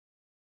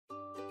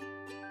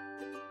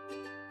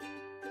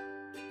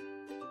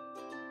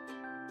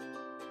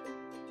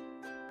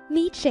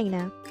Meet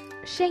Shayna.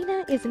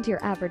 Shayna isn't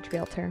your average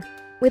realtor.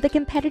 With a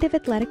competitive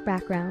athletic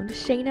background,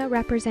 Shayna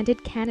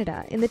represented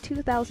Canada in the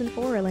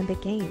 2004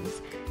 Olympic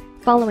Games.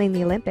 Following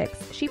the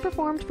Olympics, she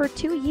performed for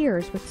 2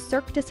 years with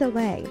Cirque du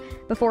Soleil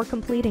before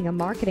completing a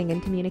marketing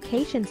and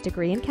communications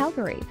degree in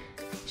Calgary.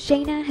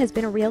 Shayna has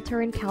been a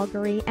realtor in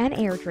Calgary and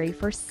Airdrie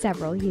for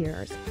several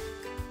years.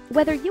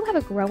 Whether you have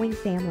a growing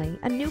family,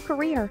 a new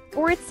career,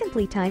 or it's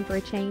simply time for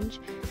a change,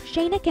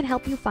 Shayna can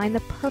help you find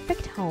the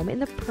perfect home in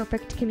the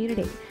perfect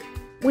community.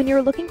 When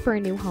you're looking for a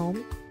new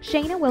home,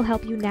 Shayna will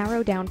help you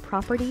narrow down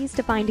properties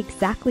to find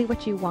exactly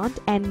what you want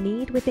and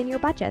need within your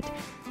budget,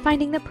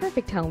 finding the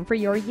perfect home for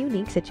your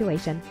unique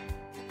situation.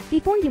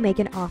 Before you make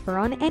an offer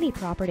on any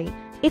property,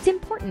 it's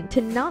important to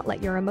not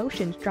let your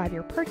emotions drive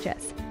your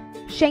purchase.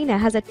 Shayna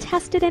has a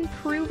tested and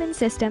proven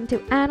system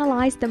to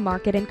analyze the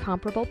market and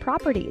comparable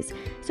properties,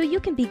 so you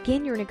can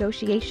begin your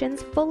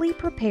negotiations fully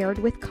prepared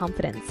with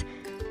confidence.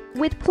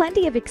 With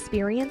plenty of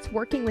experience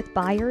working with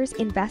buyers,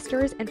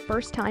 investors, and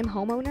first-time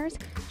homeowners,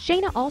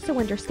 Shayna also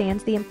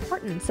understands the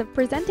importance of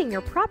presenting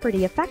your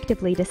property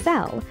effectively to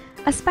sell,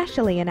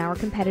 especially in our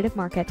competitive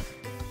market.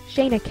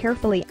 Shayna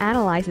carefully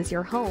analyzes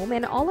your home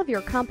and all of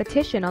your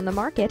competition on the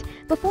market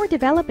before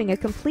developing a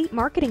complete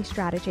marketing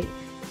strategy.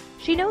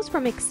 She knows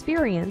from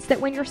experience that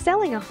when you're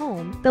selling a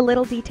home, the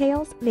little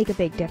details make a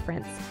big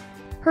difference.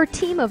 Her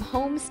team of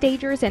home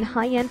stagers and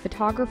high-end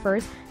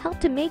photographers help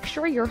to make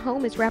sure your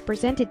home is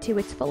represented to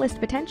its fullest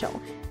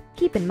potential.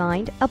 Keep in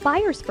mind, a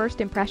buyer's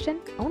first impression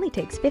only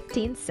takes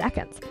 15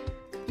 seconds.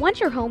 Once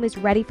your home is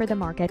ready for the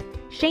market,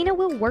 Shayna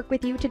will work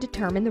with you to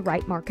determine the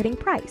right marketing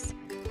price.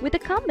 With a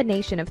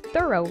combination of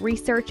thorough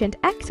research and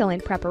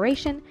excellent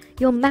preparation,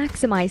 you'll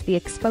maximize the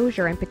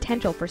exposure and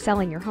potential for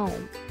selling your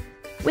home.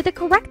 With a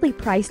correctly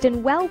priced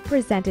and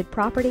well-presented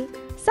property,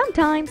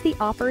 sometimes the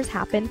offers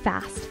happen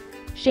fast.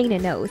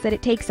 Shayna knows that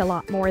it takes a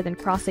lot more than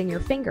crossing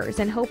your fingers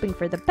and hoping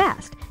for the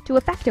best to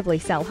effectively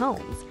sell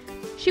homes.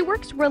 She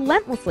works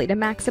relentlessly to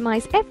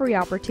maximize every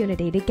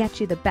opportunity to get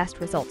you the best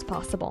results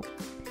possible.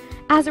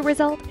 As a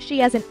result, she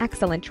has an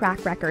excellent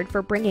track record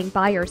for bringing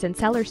buyers and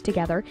sellers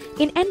together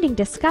in ending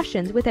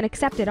discussions with an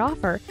accepted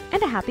offer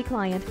and a happy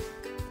client.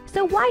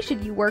 So why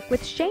should you work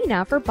with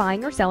Shayna for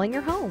buying or selling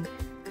your home?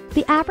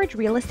 The average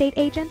real estate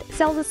agent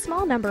sells a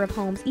small number of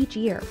homes each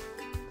year.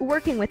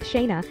 Working with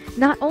Shayna,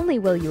 not only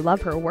will you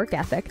love her work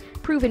ethic,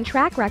 proven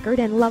track record,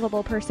 and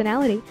lovable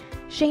personality,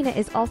 Shayna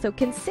is also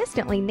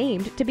consistently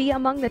named to be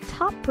among the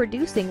top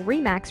producing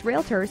RE/MAX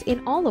realtors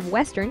in all of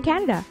Western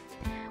Canada.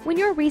 When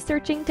you're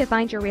researching to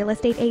find your real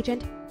estate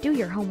agent, do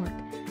your homework.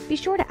 Be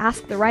sure to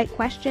ask the right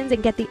questions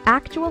and get the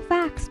actual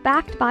facts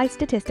backed by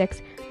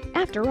statistics.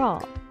 After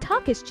all,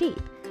 talk is cheap,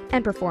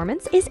 and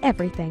performance is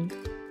everything.